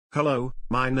Hello,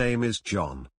 my name is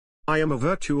John. I am a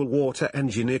virtual water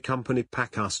engineer company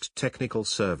Pakast Technical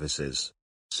Services.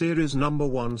 Series number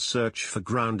 1 Search for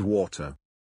groundwater.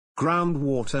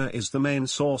 Groundwater is the main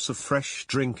source of fresh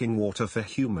drinking water for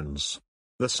humans.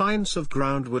 The science of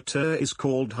groundwater is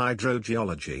called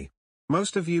hydrogeology.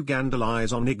 Most of Uganda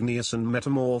lies on igneous and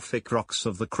metamorphic rocks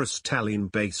of the crystalline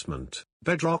basement,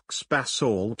 bedrocks,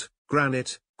 basalt,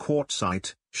 granite,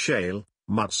 quartzite, shale,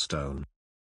 mudstone.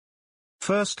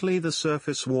 Firstly, the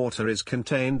surface water is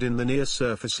contained in the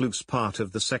near-surface loose part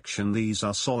of the section. These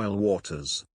are soil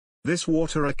waters. This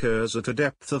water occurs at a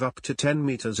depth of up to 10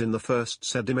 meters in the first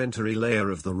sedimentary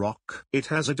layer of the rock. It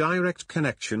has a direct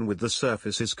connection with the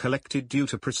surface, is collected due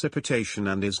to precipitation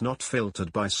and is not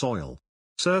filtered by soil.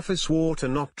 Surface water,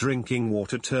 not drinking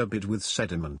water, turbid with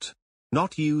sediment.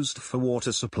 Not used for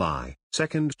water supply.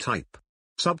 Second type.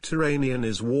 Subterranean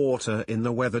is water in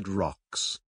the weathered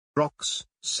rocks. Rocks,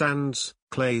 sands,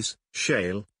 clays,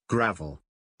 shale, gravel.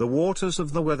 The waters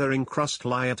of the weathering crust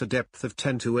lie at a depth of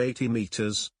 10 to 80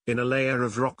 meters, in a layer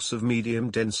of rocks of medium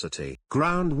density.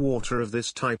 Groundwater of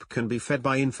this type can be fed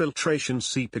by infiltration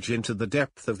seepage into the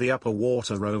depth of the upper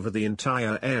water over the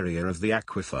entire area of the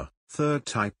aquifer. Third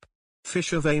type.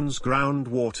 Fissure veins.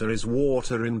 Groundwater is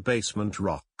water in basement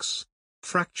rocks.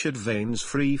 Fractured veins.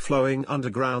 Free-flowing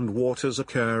underground waters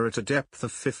occur at a depth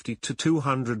of 50 to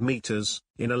 200 meters,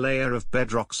 in a layer of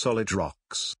bedrock solid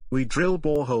rocks. We drill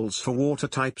boreholes for water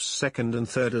types second and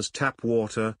third as tap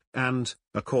water, and,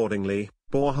 accordingly,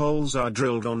 boreholes are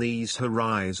drilled on these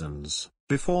horizons.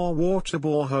 Before water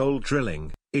borehole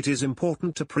drilling, it is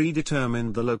important to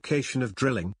predetermine the location of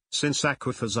drilling, since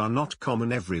aquifers are not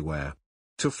common everywhere.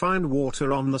 To find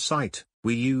water on the site,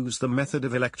 we use the method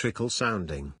of electrical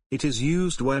sounding. It is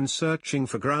used when searching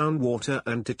for groundwater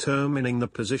and determining the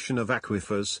position of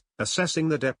aquifers, assessing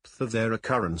the depth of their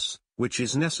occurrence, which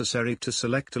is necessary to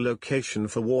select a location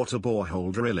for water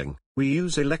borehole drilling. We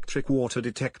use electric water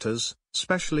detectors,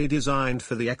 specially designed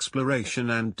for the exploration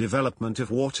and development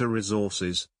of water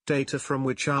resources, data from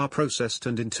which are processed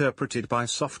and interpreted by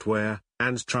software,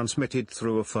 and transmitted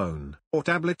through a phone or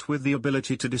tablet with the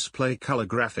ability to display color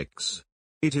graphics.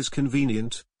 It is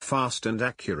convenient, fast and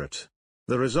accurate.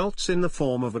 The results in the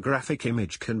form of a graphic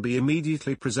image can be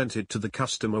immediately presented to the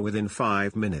customer within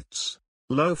 5 minutes.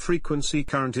 Low-frequency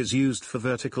current is used for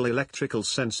vertical electrical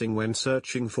sensing when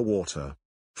searching for water.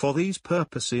 For these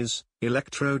purposes,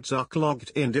 electrodes are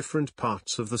clogged in different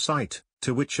parts of the site,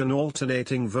 to which an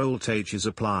alternating voltage is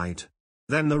applied.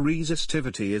 Then the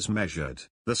resistivity is measured.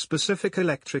 The specific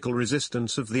electrical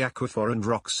resistance of the aquifer and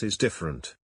rocks is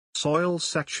different. Soil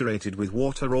saturated with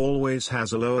water always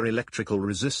has a lower electrical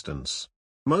resistance.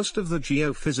 Most of the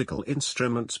geophysical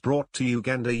instruments brought to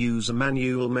Uganda use a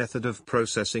manual method of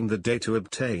processing the data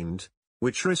obtained,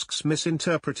 which risks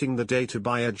misinterpreting the data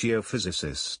by a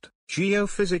geophysicist.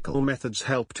 Geophysical methods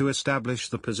help to establish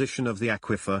the position of the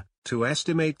aquifer, to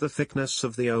estimate the thickness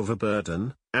of the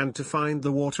overburden, and to find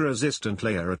the water-resistant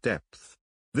layer at depth.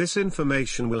 This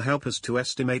information will help us to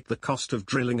estimate the cost of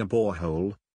drilling a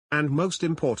borehole, and most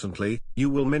importantly, you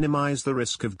will minimize the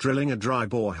risk of drilling a dry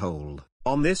borehole.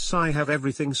 On this I have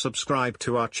everything. Subscribe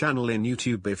to our channel in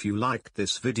YouTube if you liked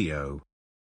this video.